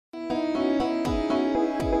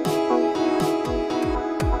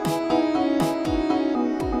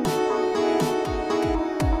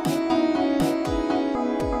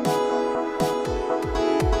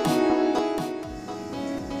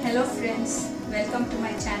welcome to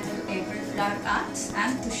my channel April Flower Arts.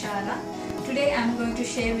 I'm Tushara. Today I'm going to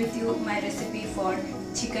share with you my recipe for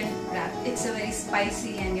chicken wrap. It's a very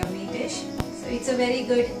spicy and yummy dish. So it's a very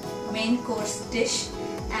good main course dish,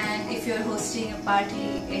 and if you're hosting a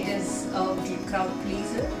party, it is a crowd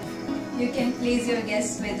pleaser. You can please your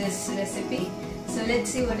guests with this recipe. So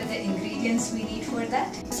let's see what are the ingredients we need for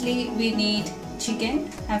that. Firstly, we need chicken.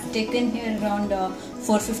 I've taken here around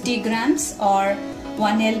 450 grams or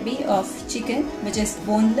 1 lb of chicken, which is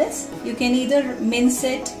boneless. You can either mince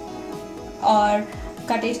it or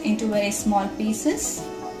cut it into very small pieces.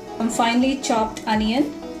 Some finely chopped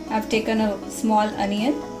onion. I've taken a small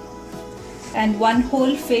onion, and 1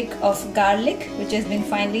 whole fig of garlic, which has been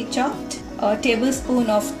finely chopped. A tablespoon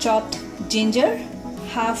of chopped ginger,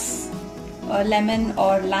 half a lemon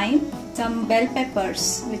or lime, some bell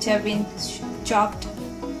peppers which have been chopped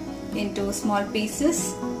into small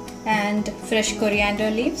pieces, and fresh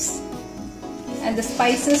coriander leaves. And the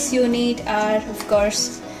spices you need are, of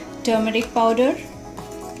course, turmeric powder,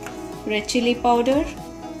 red chilli powder,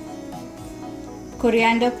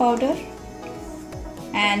 coriander powder,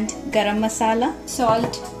 and garam masala,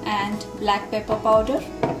 salt and black pepper powder,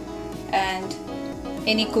 and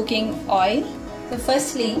any cooking oil. So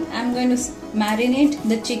firstly, I'm going to marinate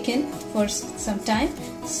the chicken for some time.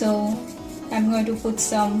 So I'm going to put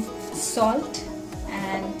some salt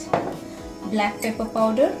and black pepper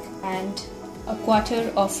powder and a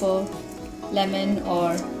quarter of a lemon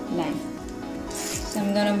or lime. So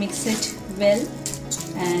I'm going to mix it well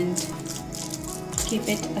and keep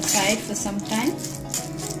it aside for some time.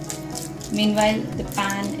 Meanwhile, the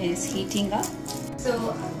pan is heating up. So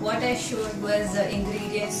what I showed was the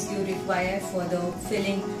ingredients you require for the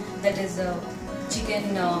filling, that is the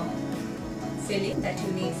chicken filling that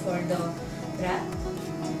you need for the wrap.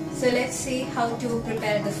 So let's see how to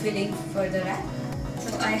prepare the filling for the wrap.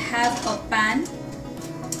 So I have a pan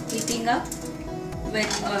heating up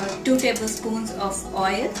with 2 tablespoons of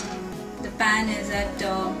oil. The pan is at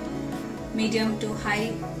medium to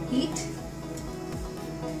high heat.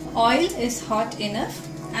 Oil is hot enough.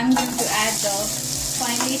 I'm going to add the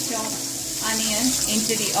finely chopped onion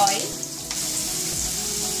into the oil.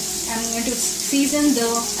 I'm going to season the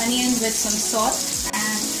onion with some salt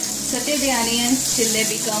and saute the onions till they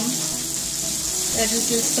become a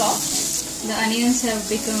little soft. The onions have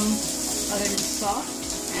become a little soft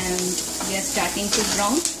and they are starting to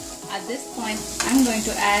brown. At this point, I'm going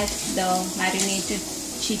to add the marinated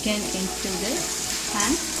chicken into the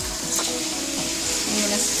pan. I'm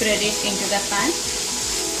going to spread it into the pan.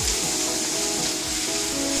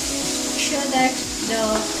 Make sure that the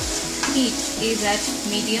heat is at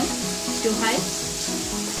medium to high.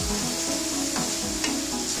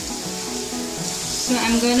 So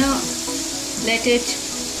I'm gonna let it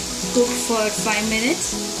cook for 5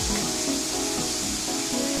 minutes.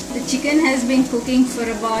 The chicken has been cooking for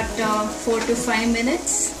about 4 to 5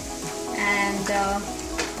 minutes, and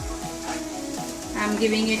I'm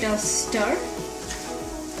giving it a stir.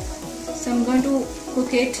 So I'm going to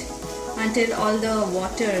cook it until all the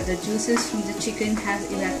water, the juices from the chicken have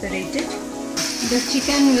evaporated. The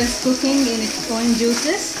chicken was cooking in its own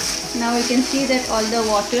juices. Now you can see that all the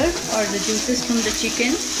water or the juices from the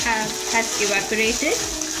chicken has evaporated.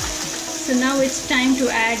 So now it's time to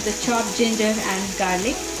add the chopped ginger and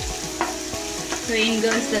garlic. So in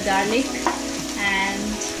goes the garlic and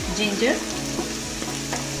ginger.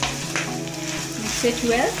 Mix it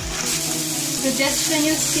well. So just when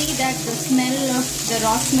you see that the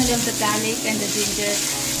raw smell of the garlic and the ginger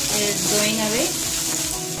is going away,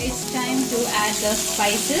 it's time to add the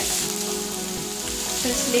spices.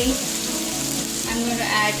 Firstly, I'm going to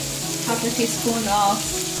add half a teaspoon of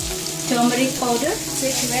turmeric powder. Mix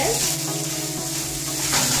it well.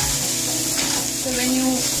 So when you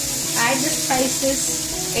add the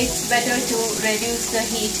spices, it's better to reduce the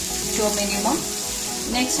heat to a minimum.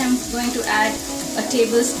 Next, I'm going to add a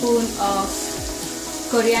tablespoon of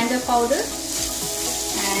coriander powder,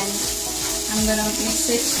 and I'm going to mix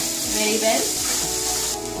it very well.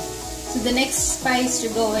 So the next spice to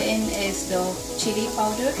go in is the chili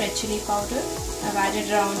powder, red chili powder. I've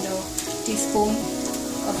added around a teaspoon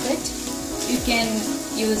of it. You can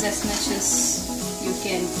use as much as you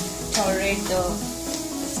can tolerate the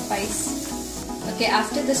spice. Okay,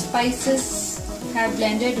 after the spices have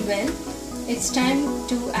blended well, it's time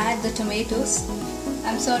to add the tomatoes.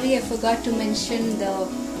 I'm sorry, I forgot to mention the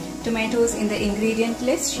tomatoes in the ingredient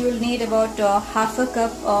list. You'll need about half a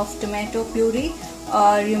cup of tomato puree,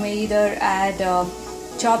 or you may either add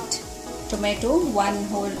chopped tomato, 1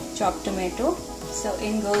 whole chopped tomato. So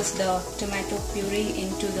in goes the tomato puree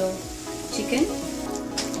into the chicken.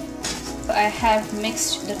 I have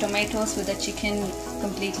mixed the tomatoes with the chicken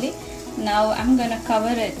completely. Now I'm gonna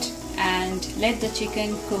cover it and let the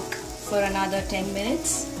chicken cook for another 10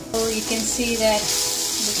 minutes. So you can see that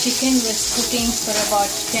the chicken was cooking for about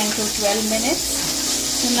 10 to 12 minutes.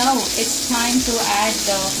 So now it's time to add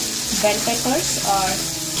the bell peppers or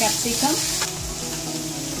capsicum.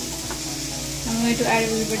 I'm going to add a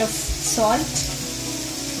little bit of salt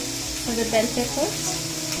for the bell peppers.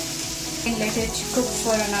 And let it cook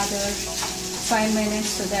for another 5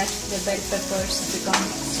 minutes so that the bell peppers become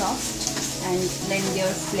soft and lend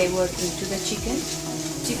their flavor into the chicken.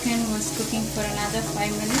 Chicken was cooking for another 5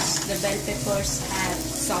 minutes. The bell peppers have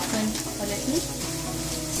softened a little.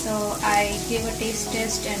 So I gave a taste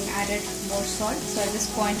test and added more salt. So at this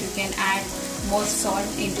point you can add more salt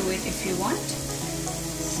into it if you want.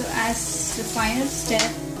 So as the final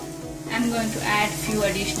step, I'm going to add few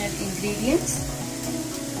additional ingredients.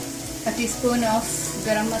 A teaspoon of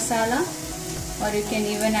garam masala, or you can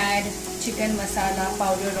even add chicken masala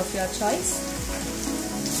powder of your choice.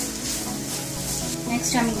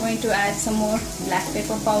 Next I'm going to add some more black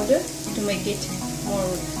pepper powder to make it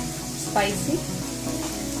more spicy.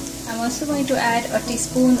 I'm also going to add a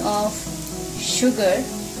teaspoon of sugar.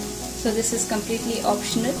 So this is completely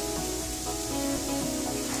optional.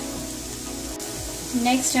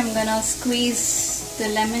 Next I'm gonna squeeze the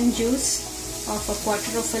lemon juice of a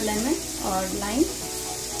quarter of a lemon or lime.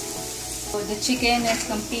 So the chicken is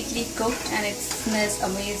completely cooked and it smells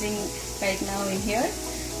amazing right now in here.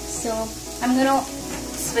 So I'm gonna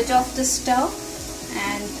switch off the stove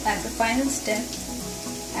and as the final step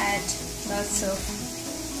add lots of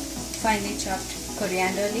finely chopped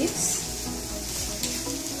coriander leaves.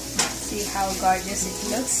 See how gorgeous it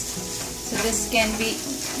looks. So this can be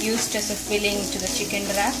used as a filling to the chicken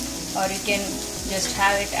wrap, or you can just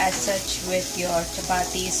have it as such with your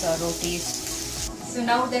chapatis or rotis. So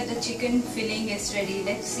now that the chicken filling is ready,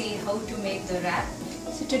 let's see how to make the wrap.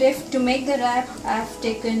 So today to make the wrap, I have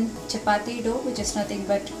taken chapati dough, which is nothing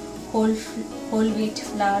but whole wheat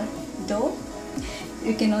flour dough.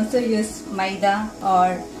 You can also use maida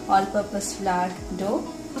or all-purpose flour dough.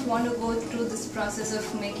 If you want to go through this process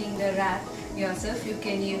of making the wrap yourself, you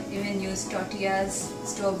can even use tortillas,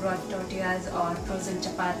 store-bought tortillas or frozen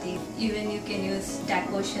chapati. Even you can use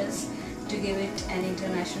taco shells to give it an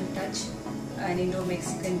international touch, an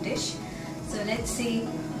Indo-Mexican dish. So let's see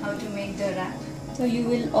how to make the wrap. So you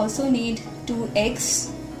will also need 2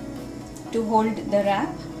 eggs to hold the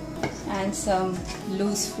wrap and some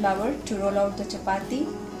loose flour to roll out the chapati.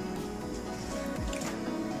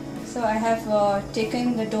 So I have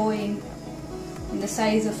taken the dough in the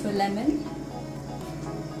size of a lemon.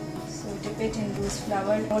 So dip it in loose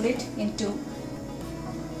flour, roll it into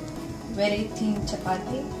very thin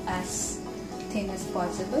chapati, as thin as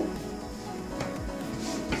possible.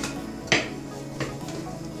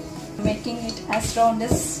 Making it as round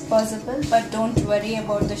as possible, but don't worry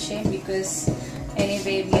about the shape because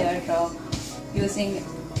anyway we are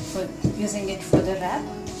using it for the wrap.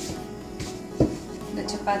 The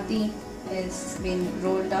chapati is been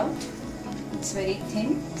rolled out. It's very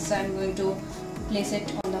thin, so I'm going to place it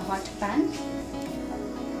on the hot pan.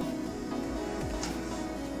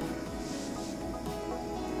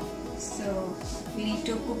 So we need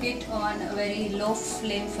to cook it on a very low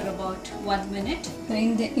flame for about 1 minute. So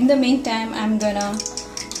in the meantime, I'm gonna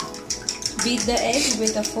beat the egg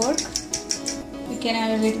with a fork. You can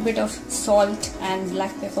add a little bit of salt and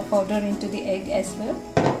black pepper powder into the egg as well.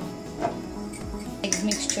 Egg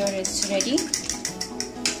mixture is ready.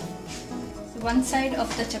 So one side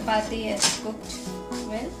of the chapati is cooked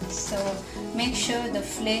well, so make sure the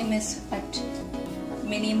flame is at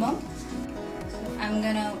minimum. So I'm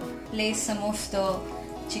gonna place some of the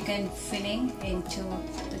chicken filling into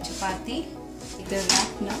the chapati. The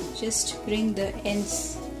wrap now, just bring the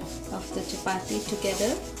ends of the chapati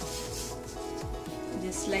together,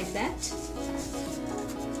 just like that,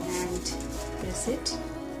 and press it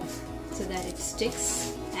so that it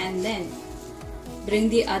sticks, and then bring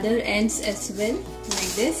the other ends as well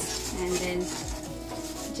like this, and then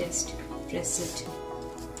just press it.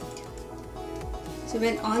 So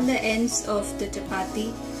when all the ends of the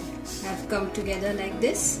chapati have come together like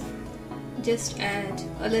this, just add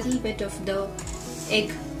a little bit of the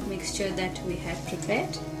egg mixture that we had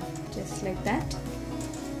prepared, just like that.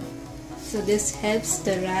 So this helps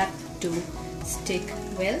the wrap to stick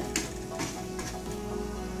well.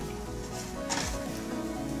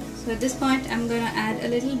 So at this point I'm going to add a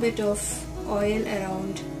little bit of oil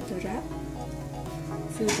around the wrap, a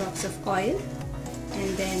few drops of oil,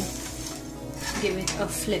 and then give it a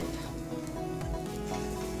flip,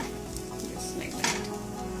 just like that.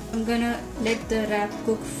 I'm gonna let the wrap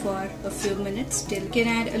cook for a few minutes till. You can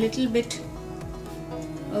add a little bit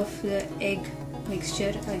of the egg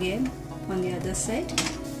mixture again on the other side.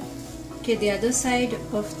 Okay, the other side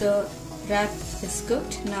of the wrap is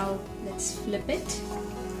cooked. Now let's flip it.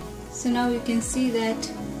 So now you can see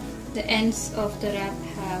that the ends of the wrap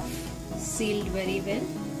have sealed very well.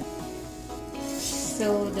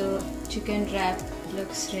 So the chicken wrap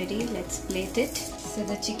looks ready. Let's plate it. So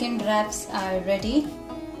the chicken wraps are ready.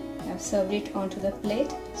 I've served it onto the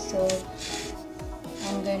plate. So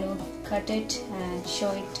I'm going to cut it and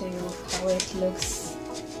show it to you how it looks.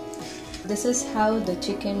 This is how the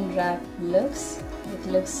chicken wrap looks. It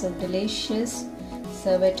looks so delicious.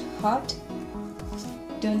 Serve it hot.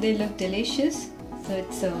 Don't they look delicious? So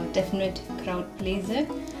it's a definite crowd pleaser.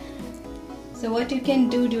 So what you can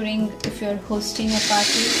do during, if you're hosting a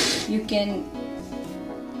party, you can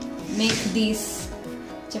make these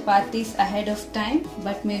chapatis ahead of time,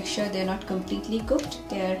 but make sure they're not completely cooked.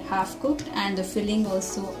 They're half cooked, and the filling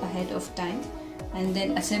also ahead of time, and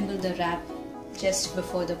then assemble the wrap just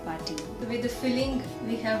before the party. With the filling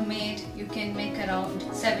we have made, you can make around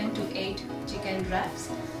 7 to 8 chicken wraps.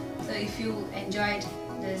 So if you enjoyed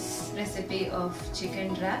this recipe of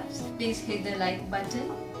chicken wraps, please hit the like button,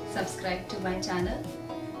 subscribe to my channel,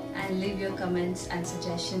 and leave your comments and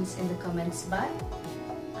suggestions in the comments bar.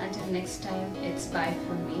 Until next time, it's bye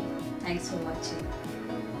from me. Thanks for watching.